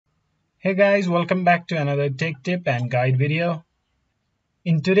Hey guys, welcome back to another tech tip and guide video.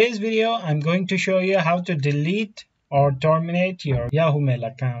 In today's video, I'm going to show you how to delete or terminate your Yahoo Mail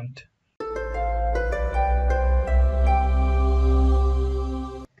account.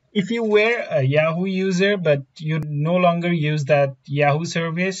 If you were a Yahoo user but you no longer use that Yahoo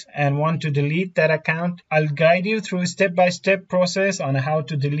service and want to delete that account, I'll guide you through a step-by-step process on how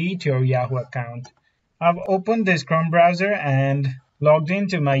to delete your Yahoo account. I've opened this Chrome browser and logged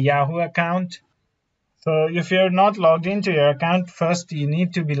into my Yahoo account. So if you're not logged into your account, first you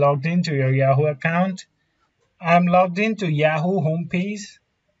need to be logged into your Yahoo account. I'm logged into Yahoo homepage.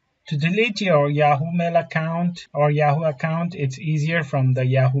 To delete your Yahoo Mail account or Yahoo account, it's easier from the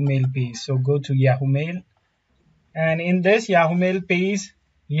Yahoo Mail page. So go to Yahoo Mail. And in this Yahoo Mail page,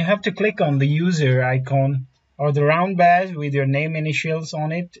 you have to click on the user icon or the round badge with your name initials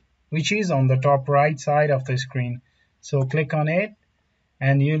on it, which is on the top right side of the screen. So click on it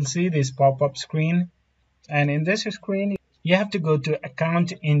and you'll see this pop-up screen. And in this screen, you have to go to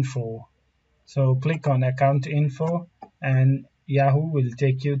account info. So click on account info and Yahoo will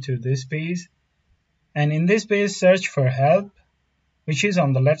take you to this page. And in this page, search for help, which is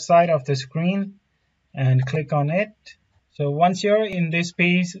on the left side of the screen, and click on it. So once you're in this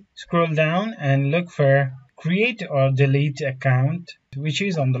page, scroll down and look for create or delete account, which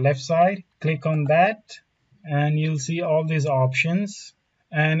is on the left side. Click on that and you'll see all these options.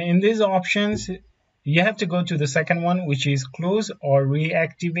 And in these options, you have to go to the second one, which is close or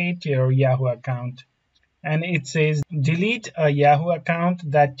reactivate your Yahoo account. And it says delete a Yahoo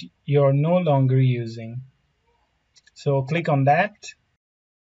account that you're no longer using. So click on that.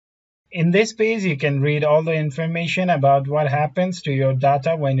 In this page, you can read all the information about what happens to your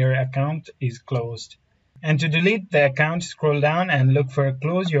data when your account is closed. And to delete the account, scroll down and look for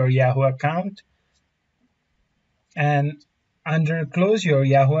close your Yahoo account. And under close your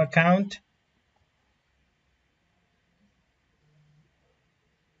Yahoo account,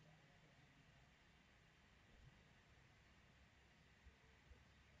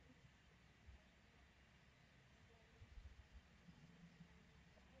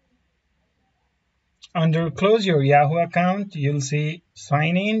 under close your Yahoo account, you'll see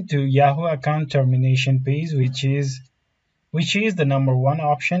sign in to Yahoo account termination page, which is the number one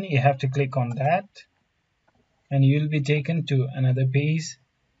option. You have to click on that and you'll be taken to another page.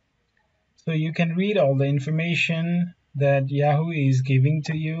 So you can read all the information that Yahoo is giving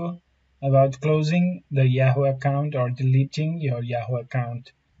to you about closing the Yahoo account or deleting your Yahoo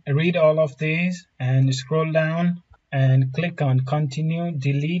account. Read all of these and scroll down and click on continue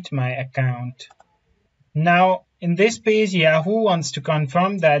delete my account. Now, in this page, Yahoo wants to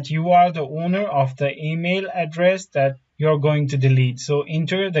confirm that you are the owner of the email address that you're going to delete. So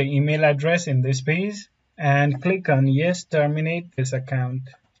enter the email address in this page and click on yes, terminate this account.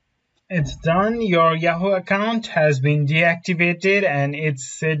 It's done. Your Yahoo account has been deactivated and it's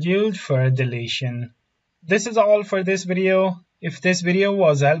scheduled for deletion. This is all for this video. If this video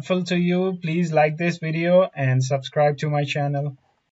was helpful to you, please like this video and subscribe to my channel.